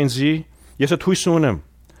ուզում է ինձի, ես այդ հույսը ունեմ։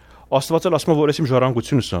 Աստված էլ ասում է որ ես իմ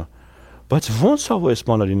ժառանգությունս է։ Բայց ո՞նց է որ այս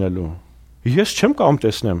բանը լինելու։ Ես չեմ կարող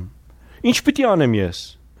տեսնեմ։ Ինչ պիտի անեմ ես։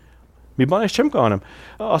 Մի բան ես չեմ կանեմ։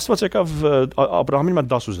 Աստված եկավ Աբրահամին մի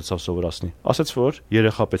դաս ուզեցավ սովորացնի։ Ասաց որ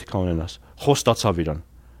երեխա պետք է ունենաս։ Խոստացավ իրան։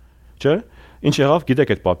 Չէ՞։ Ինչ եղավ,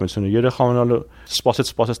 գիտեք այդ պատմությունը։ Երեխա ունենալու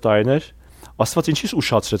սպասեց տարիներ։ Աստված ինչի՞ս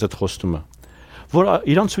ուշացրեց այդ խոստումը։ Որ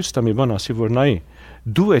իրան ցույց տա մի բան ասի, որ նայի,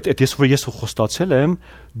 դու այդ ես խոստացել եմ,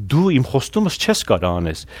 դու իմ խոստումս չես կարող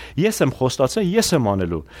անես։ Ես եմ խոստացել, ես եմ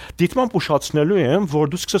անելու։ Դիտմամբ ուշացնելու եմ,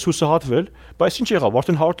 որ դու սկսես հուսահատվել, բայց ինչ եղավ,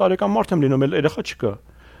 արդեն 100 տարեկան մարդ եմ լինում, երեխա չկա։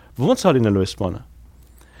 Ո՞նց է լինելու այս բանը։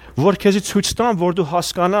 Որ քեզի ցույց տամ, որ դու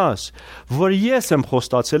հասկանաս, որ ես եմ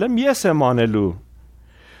խոստացել եմ, ես եմ անելու։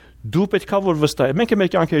 Դու պետքա որ վստահ։ Մենք մեր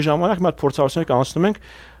կյանքի ժամանակ մի հատ փորձառություններ անցնում ենք,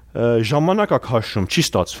 ժամանակա քաշում, չի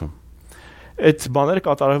ստացվում։ Այդ բաները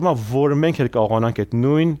կատարվում է, որ մենք էլ կարողանանք այդ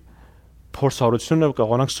նույն փորձառությունը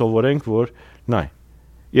կարողանանք սովորենք, որ նայ։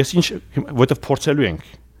 Ես ինչ, որտեվ փորձելու ենք,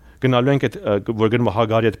 գնալու ենք այդ որ գնում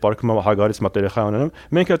Հագարի այդ պարկում Հագարից մատերեխա անելն,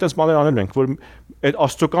 մենք այդպես բաներ անելու ենք, որ այդ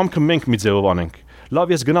Աստծո կամքը մենք մի ձևով անենք։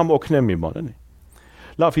 Լավ, ես գնամ օգնեմ մի բան, էլի։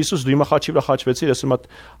 Լավ, Հիսուս դու հիմա խաչի վրա խաչվեցի, ես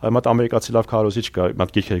մատ ամերիկացի լավ քարոզիչ կա,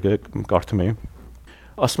 մատ գիրքեր կարդում էի։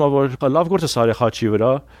 Ասում եմ որ լավ գործ է սարի խաչի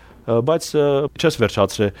վրա, բայց չես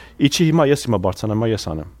վերջացրել։ Իչի հիմա ես բարձրանամ, ես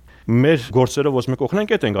անեմ։ Մեր գործերով ոնց մենք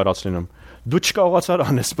օգնենք, այդ ենք արած լինում։ Դու չկարողացար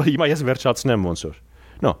անես, բայց հիմա ես վերջացնեմ ոնց որ։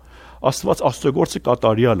 Նո, Աստված Աստծո գործը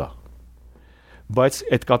կատարյալ է։ Բայց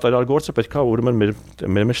այդ կատարյալ գործը պետքա ուրեմն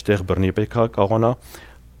մեր մեջ տեղ բռնի, պետքա կարողանա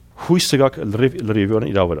հույսը գաք լրիվ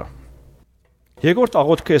իր վրա։ Երկրորդ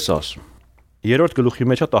աղոթքը էս ասում։ Երրորդ գլուխի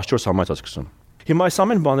մեջ է 14 համայնքից սկսում։ Հիմա այս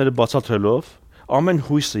ամեն բաները բացատրելով, ամեն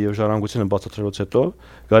հույսը եւ ժառանգությունը բացատրելուց հետո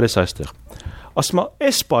գարես այստեղ։ Ասում է,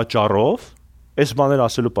 այս պատճառով, այս բաները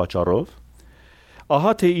ասելու պատճառով,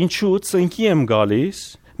 ահա թե ինչու ծնկի եմ գալիս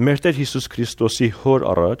մեր Տեր Հիսուս Քրիստոսի հոր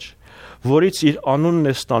առաջ, որից իր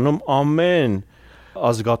անունն է ստանում ամեն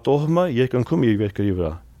ազգատոհմը երկնքում եւ երկրի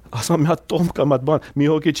վրա։ Ասում մի հատ տոհմ կամ այդ բան, մի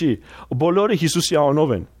հոգի չի, բոլորը Հիսուսի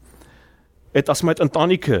անունով են։ այդ ասում այդ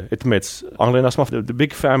ընտանիքը, այդ մեծ, անգլերեն ասում the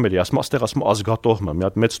big family, ասում աստեղ ասում ազգատողմը, մի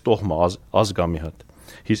հատ մեծ տողմը, ազգա մի հատ։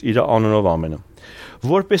 Հիս իր անունով ամենը։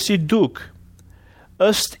 Որպեսի դուք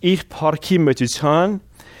ըստ իր փառքի մեծության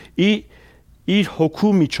իր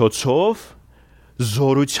հոգու միջոցով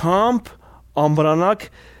զորությամբ ամրանակ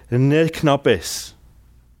ներքնապես։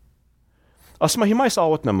 Ասում հիմա այս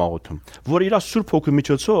աղոթն եմ աղոթում, որ իր սուրբ հոգու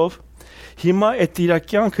միջոցով հիմա այդ իր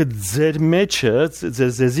կյանքը ձեր մեջը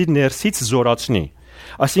ձեզի ներսից զորացնի,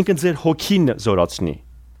 այսինքն ձեր հոգին զորացնի,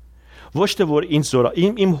 ոչ թե որ ինձ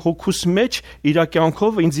իմ հոգուս մեջ իր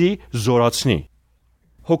կյանքով ինձի զորացնի,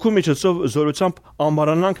 հոգու միջոցով զորությամբ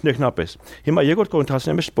ամարանանք ներքնապես։ Հիմա երկրորդ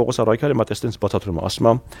Կորինթացիների մեջ Պողոս առաքյալը մա տեստենց բացատրում է, ասում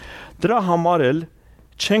է, դրա համար էլ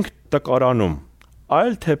չենք տկարանում,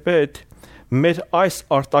 այլ թեպետ մեր այս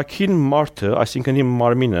արտաքին մարդը, այսինքն իմ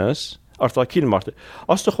մարմինս, արտաքին մարդ,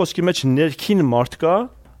 Աստծո խոսքի մեջ ներքին մարդ կա,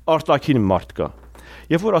 արտաքին մարդ կա։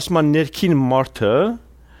 Երբ որ ասում է ներքին մարդը,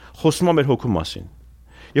 խոսում է մեր հոգու մասին։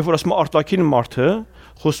 Երբ որ ասում է արտաքին մարդը,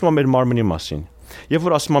 խոսում է մեր մարմնի մասին։ Երբ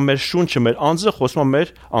որ ասում է մեր շունչը, մեր անձը, խոսում է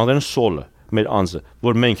մեր անգլերեն soul-ը, մեր անձը,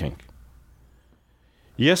 որ մենք ենք։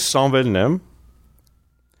 Ես Սամվելն եմ,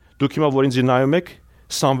 դուք հիմա որ ինձ նայում եք,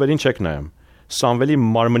 Սամվելին չեք նայում, Սամվելի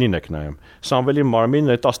մարմնին եք նայում։ Սամվելի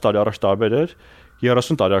մարմինը 10 տարի առաջ տարբեր էր,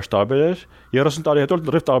 30 տարի առաջ տարբեր էր, 30 տարի հետո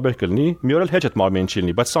լրիվ տարբեր կլինի, մի օր էլ հետ այդ մարմինին չի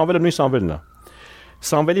լինի, բայց Սամվելը նույն Սամվելն է։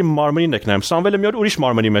 Սամվելի մարմնին եք նայում, Սամվելը մի օր ուրիշ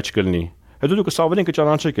մարմնի մեջ կլինի։ Հետո դուք Սամվելին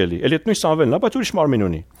կճանաչեք էլի, էլի այդ նույն Սամվելն է, բայց ուրիշ մարմին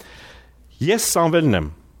ունի։ Ես Սամվելն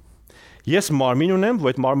եմ։ Ես մարմին ունեմ,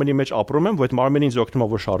 որ այդ մարմնի մեջ ապրում եմ, որ այդ մարմինը ինձ օգնում է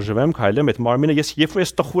որ շարժվեմ, քայլեմ, այդ մարմինը ես երբ որ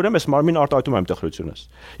ես տխուր եմ, այս մարմինը արտահայտում եմ տխրությունս։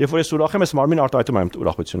 Երբ որ ես ուրախ եմ, այս մարմինը արտահայտում եմ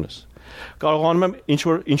ուրախությունս։ Կարողանում եմ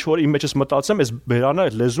ինչ որ իմ մեջս մտածեմ, այս բերանը,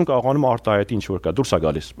 այդ լեզուն կարողանում արտահայտի ինչ որ կա, դուրս է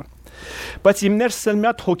գալիս։ Բայց իմ ներսից մի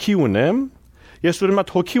հատ հոգի ունեմ, ես ուրեմն մի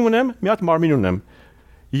հատ հոգի ունեմ, մի հատ մարմին ունեմ։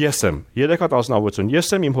 Ես եմ, երեք հատ անձնավորություն,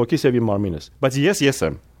 ես եմ իմ հոգիս եւ իմ մարմինս, բայց ես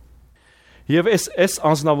եմ։ Եվ այս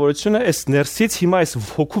անձնավորությունը, այս ներսից հիմա այս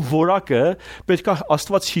հոգու որակը պետք է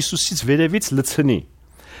Աստված Հիսուսից վերևից լցնի։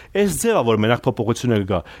 Այս ձևը որ մենակ փոփոխությունը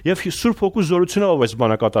կգա եւ Սուրբ Հոգու զորությունով այս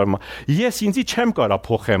բանը կատարվում է։ Ես ինձի չեմ կարա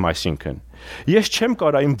փոխեմ, այսինքն։ Ես չեմ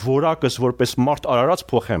կարա իմ որակս որպես մարդ արարած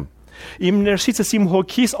փոխեմ։ Իմ ներսիցս իմ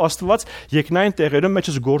հոգիս Աստված եկնային տեղերում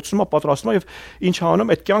մեջս գործում է, պատրաստում է եւ ինչ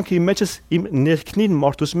անում այդ կյանքը իմ մեջս իմ ներքնին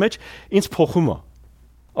մարդուս մեջ ինձ փոխում է։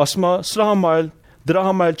 Ասում է սրա համար դրա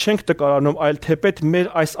համար չենք տկարանում, այլ թեպետ մեր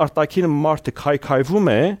այս արտաքին մարդը քայքայվում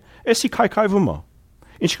է, էսի քայքայվում է։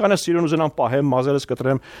 Ինչքան է սիրուն ուզենամ պահեմ, մազերս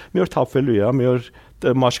կտրեմ, մի օր թափվելու է, մի օր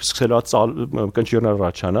մաշկ սկսելու է կնճիռներ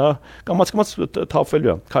առաջանա, կամաց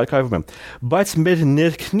թափվելու է, քայքայվում է։ Բայց մեր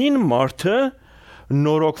ներքնին մարդը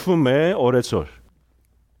նորոգվում է օրեցօր։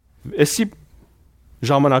 Էսի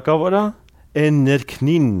ժամանակավոր է, այն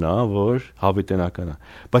ներքնինն է, որ հավիտենական է։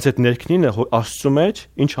 Բայց այդ ներքնինը Աստծո մեջ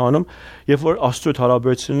ինչ անում, երբ որ Աստծո հետ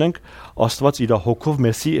հարաբերություն ենք, Աստված իր հոգով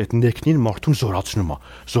մեզի այդ ներքնին մարդուն զորացնում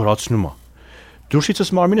է։ Դուրսիցս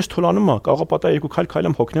մարմինս թոլանում է, կարող պատա երկու քայլ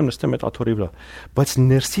քայլեմ հոգնեմ նստեմ այդ աթոռի վրա, բայց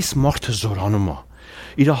ներսից մարդը զորանում է։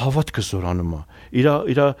 Իր հավատքը զորանում է,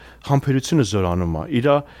 իր համբերությունը զորանում է, իր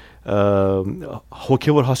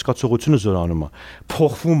հոգևոր հասկացողությունը զորանում է,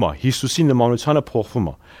 փոխվում է, Հիսուսի նմանությանը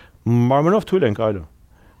փոխվում է։ Մարմնով թույլ ենք այլո,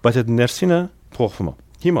 բայց այդ ներսինը փոխվում է։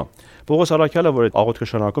 Հիմա Պողոս առաքյալը որ այդ աղոթքը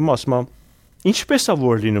շարունակում ասում է, ինչպես է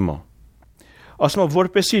որ լինում է։ Ասում է,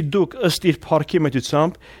 որպեսի դուք ըստ իր փառքի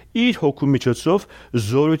մեծությամբ իր հոգու միջոցով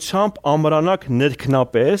զորությամբ ամրանաք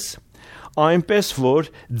ներքնապես, այնպես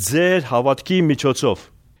որ ձեր հավատքի միջոցով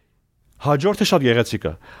հաջորդը շատ գեղեցիկ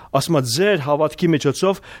է։ Ասում է, ձեր հավատքի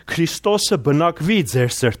միջոցով Քրիստոսը բնակվի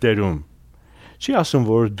ձեր սրտերում։ Չի ասում,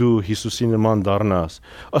 որ դու Հիսուսի նման դառնաս։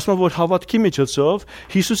 Ասում է, որ հավատքի միջոցով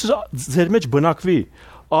Հիսուսը ձեր մեջ բնակվի,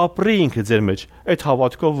 ապրի ինքը ձեր մեջ։ Այդ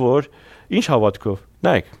հավատքով որ ինչ հավատքով։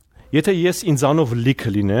 Նայեք, եթե ես ինձանով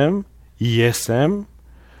լիքը լինեմ, ես եմ,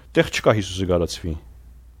 տեղ չկա Հիսուսը գալացվի։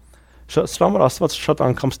 Սրա համար Աստված շատ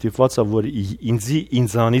անգամ ստիպված է, որ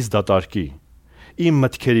ինձանից դատարկի, իմ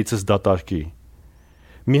մտքերիցս դատարկի։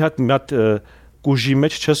 Մի հատ կուժի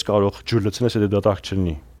մեջ չես կարող ջուր լցնես, եթե դատարկ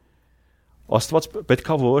չլինի։ Աստված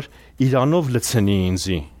պետքա որ իրանով լցնի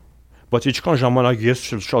ինձի, բայց ինչքան ժամանակ ես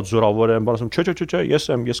շատ զորավոր եմ, ասում չէ,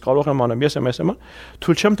 ես կարող եմ անեմ, ես եմ,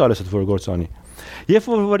 թույլ չեմ տալիս այդ որ գործանի։ Երբ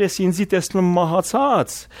որ ես ինձի տեսնում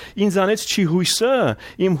մահացած, ինձանից չի հույսը,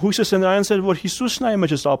 իմ հույսս նրանից էր, որ Հիսուսն է իմ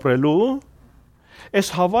մեջս ապրելու, այս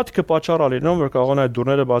հավատքը պատճառ է լինում, որ կարող է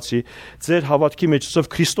դուռները բացի, ձեր հավատքի մեջով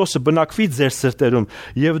Քրիստոսը բնակվի ձեր սրտերում,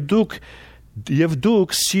 եւ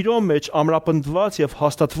դուք սիրո մեջ ամրապնդված եւ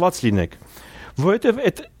հաստատված լինեք, որովհետեւ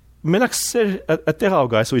այդ մենակ սեր այդտեղ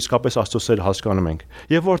աղգայս ու իսկապես Աստծո սեր հասկանում ենք,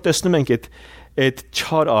 եւ որ տեսնում ենք այդ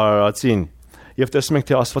չար արարածին, եւ տեսնում ենք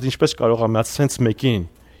թե Աստված ինչպես կարող է միած sense մեկին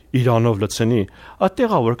իրանով լցնի,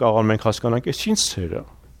 այդտեղ որ կարող ենք հասկանանք, այս ինչ սեր է։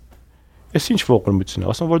 Այս ինչ ողորմություն է,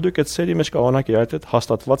 ասում որ դուք այդ սերի մեջ կարողանաք իրար հետ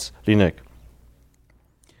հաստատված լինեք։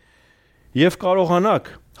 Եվ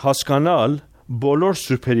կարողանաք հասկանալ բոլոր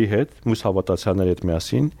սուրբերի հետ, մյուս հավատացյալների հետ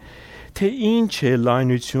միասին, թե ինչ է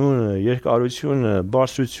լայնությունը, երկարությունը,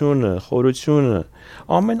 բարձրությունը, խորությունը,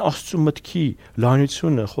 ամեն Աստծո մտքի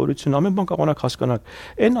լայնությունը, խորությունը, ամեն բան կարողանաք հասկանալ։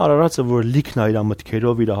 Այն արարածը, որ լիքն է իր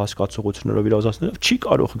մտքերով, իր հասկացողություններով, իր ուզածներով, չի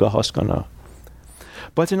կարող գա հասկանալ։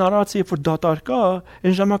 Բայց այն արարածը, երբ որ դատարկա,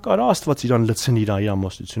 այն ժամանակ արա Աստված իրան լցնի իր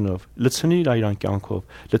ամոստությունով, լցնի իր կյանքով,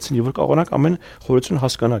 լցնի, որ կարողանաք ամեն խորություն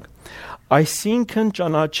հասկանաք։ Այսինքն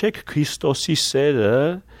ճանաչեք Քրիստոսի սերը,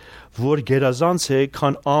 որ գերազանց է,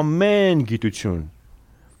 քան ամեն գիտություն։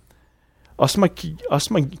 Ասում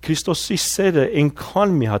Քրիստոսի սերը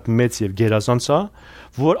այնքան մի հատ մեծ եւ գերազանց է,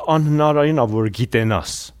 որ անհնարին է, որ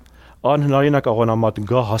գիտենաս։ Անհնարին է կարողանալ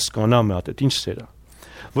գա հասկանա մի հատ այդ ինչ սեր է։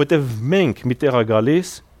 Որտեւ մենք մի տեղ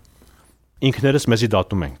գալիս ինքներս մեզի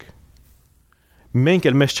դատում ենք։ Մենք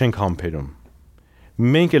էլ մեզ չենք համբերում։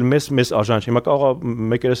 Մենք էլ մեզ արժան չենք։ Հիմա կարող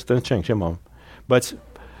մեկերս այդպես չենք, չէ՞ մամ։ Բայց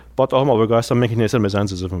պատահում է որ գայսա մենք ինքներս մեզ այն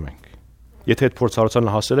զզվում ենք։ Եթե այդ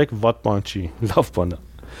փորձառությանը հասել եք, վատ բան չի, լավ բան է։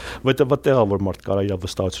 Որտեւ այդտեղ է որ մարդ կարա իր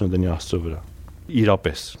վստահությունը դնի Աստծո վրա։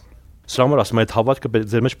 Իրապես։ Սրա համար ասում եմ այդ հավատքը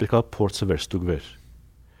ձեր մեջ պետք է փորձվեր, ստուգվեր։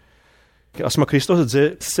 Ասում Քրիստոսը ձեր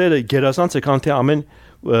սերը գերազանց է, քան թե ամեն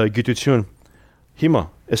գիտություն։ Հիմա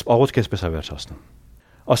այս աղոթքը այսպես է վերջացնում։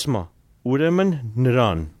 Ասում ուրեմն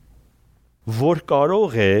նրան, որ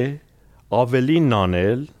կարող է ավելին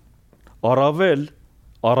անել, առավել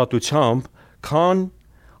առատությամբ, քան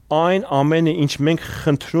այն ամենը, ինչ մենք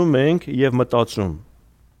խնդրում ենք եւ մտածում։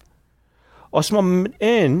 Ասում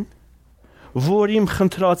այն, որ իմ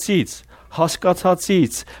խնդրածից,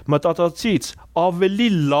 հասկացածից, մտածածից ավելի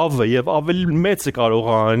լավը եւ ավելի մեծը կարող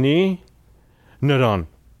է անի նրան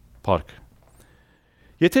փառք։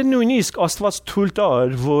 Եթե նույնիսկ Աստված թույլ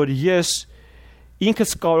տար, որ ես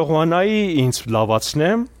ինքս կարողանայի ինձ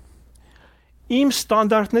լավացնեմ, իմ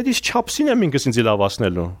ստանդարտներից չափսին եմ ինքս ինձ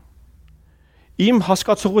լավացնելու։ Իմ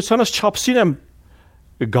հասկացողությանս չափսին եմ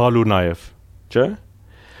գալու նաև, չէ՞։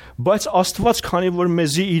 Բայց Աստված, քանի որ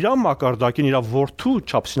մեզի իր մակարդակին, իր որդու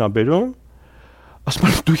չափսին է բերում, ասում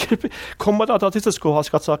եմ դու երբ քո մտածածից քո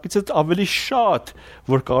հասկացածից ավելի շատ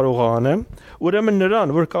որ կարող է անեմ, ուրեմն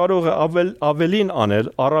նրան, որ կարող է ավելին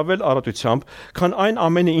անել, առավել առատությամբ, քան այն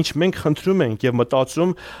ամենը, ինչ մենք խնդրում ենք եւ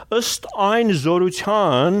մտածում, ըստ այն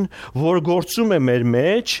զորության, որ գործում է մեր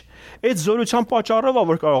մեջ, այդ զորության պատճառով է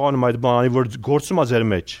որ կարողանում այդ բանը, որ գործում է ձեր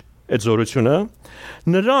մեջ, այդ զորությունը,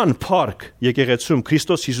 նրան փառք եկեղեցում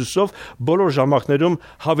Քրիստոս Հիսուսով բոլոր ժամանակներում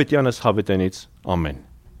հավիտյանս հավիտենից ամեն։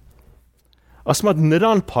 Ասում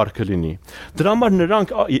նրան փառքը լինի։ Դրա համար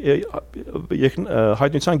նրանք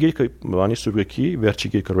հայտնության գիրքը բանի սուրբեքի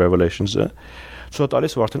վերջի գիրքը Revelations-ը ցույց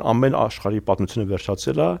տալիս որ արդեն ամեն աշխարհի պատմությունը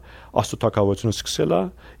վերջացել է, Աստծո թագավորությունը սկսել է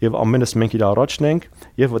եւ ամենս մենք իր առաջն ենք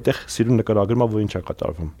եւ այդտեղ սիրուն նկարագրում է որ ինչ է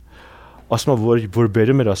կատարվում։ Ասում որ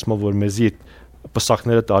բերում էր ասում որ մեզի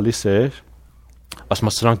պսակները տալիս էր,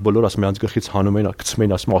 ասում սրանք բոլոր ասում անց գլխից հանում են, գցում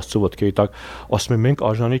են ասում Աստծո ոտքի տակ, ասում են մենք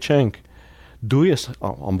արժանի չենք։ Դու ես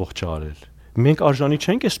ամբողջը արել։ Մենք արժանի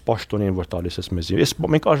չենք այս պաշտոնին, որ տալիս ես մեզի։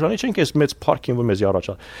 Մենք արժանի չենք այս մեծ փառքին, որ մեզի առաջ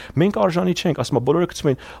է։ Մենք արժանի չենք, ասում բոլորը գցում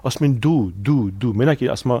են, ասում են դու, մենակ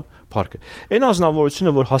ասում փառքը։ Այն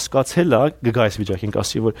ազնվորությունը, որ հասկացել է, գգա այս վիճակին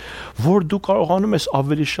կասի, որ դու կարողանում ես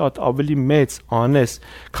ավելի շատ, ավելի մեծ անես,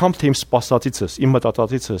 քան թե իմ սպասածիցս, իմ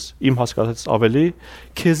մտածածիցս, իմ հասկացածից ավելի,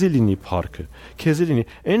 քեզի լինի փառքը, քեզի լինի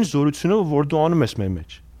այն զորությունը, որ դու անում ես մեր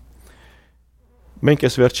մեջ։ Մենք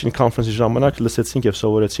այս վերջին կոնֆերանսի ժամանակ լսեցինք եւ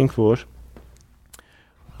սովորեցինք, որ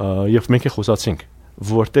եւ մենք է խոսացինք,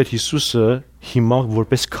 որ Տեր Հիսուսը հիմա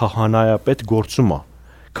որպես քահանայապետ գործում է,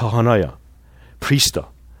 քահանայա, priest-ը,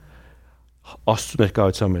 Աստծո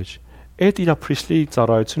ներկայության մեջ։ Այդ իր priestly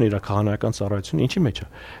ծառայությունը, իր քահանայական ծառայությունը ինչի մեջ է։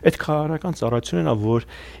 Այդ քահանայական ծառայությունն է, որ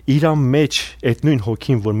իր մեջ այդ նույն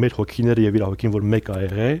հոգին, որ մեր հոգիները եւ իր հոգին, որ մեկ ա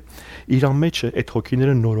եղել, իր մեջը այդ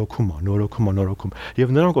հոգիները նորոգում։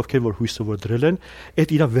 Եվ նրանք ովքեր որ հույսը որ դրել են,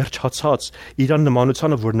 այդ իր վերջացած, իր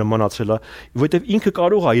նմանությանը որ նմանացել է, որովհետեւ ինքը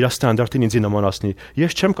կարող է իր ստանդարտին ինձ նմանացնի։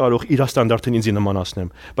 Ես չեմ կարող իր ստանդարտին ինձ նմանացնեմ,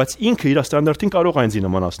 բայց ինքը իր ստանդարտին կարող է ինձ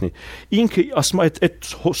նմանացնի։ Ինքը ասում է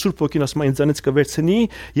այդ Սուրբ Հոգին ասում է ինձանից կվերցնի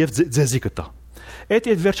եւ ձեզի կտա։ Այդ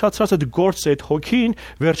վերջացած այդ գործը այդ հոգին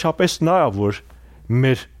վերջապես նա է որ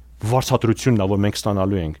մեր վարձատրությունն է որ մենք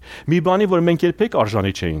ստանալու ենք։ Մի բանի որ մենք երբեք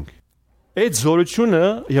արժանի չէինք։ Այդ զորությունը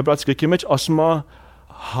Եբրայեցի գրքի մեջ ասում է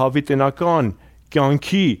հավիտենական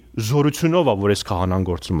կյանքի զորությունով է որ այս քահանան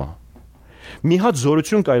գործում է։ Մի հատ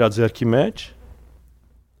զորություն կա իր ձեռքի մեջ,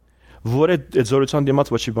 որ այդ զորության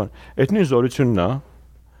դիմաց ոչ մի բան։ Այդ նույն զորությունն է,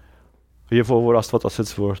 երբ որ Աստված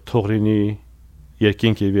ասաց, որ թող լինի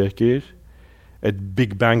երկինք եւ երկիր, այդ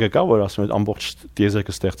Big Bang-ը կա, որ ասում են ամբողջ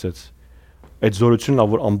տիեզերքը ստեղծեց։ Այդ զորությունն է,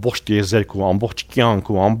 որ ամբողջ տիեզերք ու ամբողջ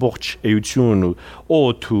կյանք ու ամբողջ էություն ու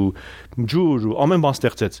օդ ու ջուր ու ամեն բան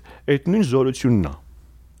ստեղծեց։ Այդ նույն զորությունն է,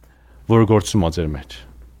 որ գործում է ձեր մեջ։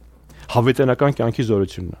 Հավիտենական կյանքի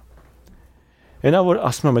զորությունն է։ Այնա որ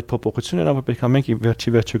ասում եմ այդ փոփոխությունը, այնա որ պետք է մենք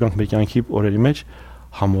վերջի գանք մեր կյանքի օրերի մեջ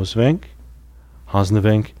համոզվենք,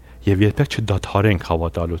 հանձնվենք եւ երբեք չդադարենք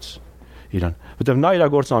հավատալուց իրան, որտեղ նա իր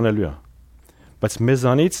գործը անելու է։ Բայց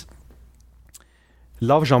մեզանից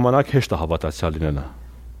լավ ժամանակ հեշտ է հավատացյալ լինելը։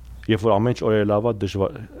 Երբ որ ամեն ինչ օրերը լավ է,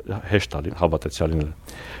 դժվար հեշտ է հավատացյալ լինելը։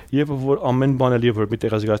 Երբ որ ամեն բան էլ երբ որ մի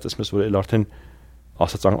տեղից գալիս ես որ արդեն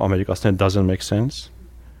ասած ամերիկացիներն doesn't make sense,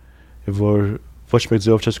 որ ոչ մեկ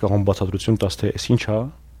ձեով չես կարող բացատրություն տաս թե էս ինչ է,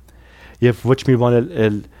 եւ ոչ մի բան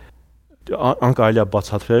էլ անկարելի է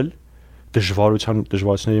բացատրել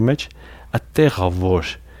դժվարությունների մեջ, այդտեղ է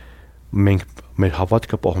որ մենք մեր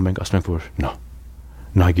հավատքը պահում ենք, ասում ենք որ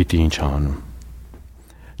նա գիտի ինչ է անում,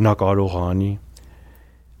 նա կարող է անի,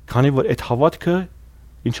 քանի որ այդ հավատքը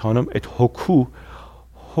ինչ անում, այդ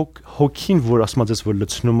հոգին որ ասում ես որ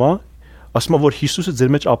լցնում է, ասում է որ Հիսուսը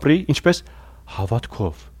ձեր մեջ ապրի, ինչպես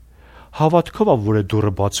հավատքով է որ այդ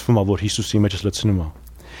դուռը բացվում է, որ Հիսուսի մեջ լցնում է։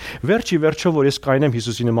 Վերջը որ ես կայնեմ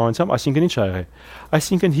Հիսուսի նմանությամբ, այսինքն ինչ ա եղել։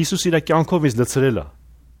 Այսինքն Հիսուս իր կյանքով ինձ լցրել է։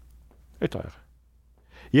 Այդ ա եղել։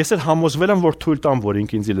 Ես էլ համոզվել եմ որ թույլ տամ որ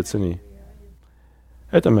ինքն ինձ լցնի։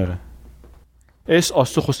 Այդ է մերը։ Այս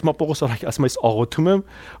Աստծո խոստումը Պողոս արագ ասում է աղոթում եմ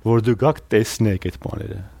որ դու գաք տեսնեք այդ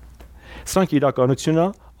բաները։ Սրանք իրականությունն է,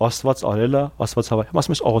 Աստված արել է, Աստված հավատում,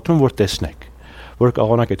 ասում ես աղոթում որ տեսնեք, որ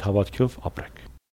կարողանաք այդ հավատքով ապրեք։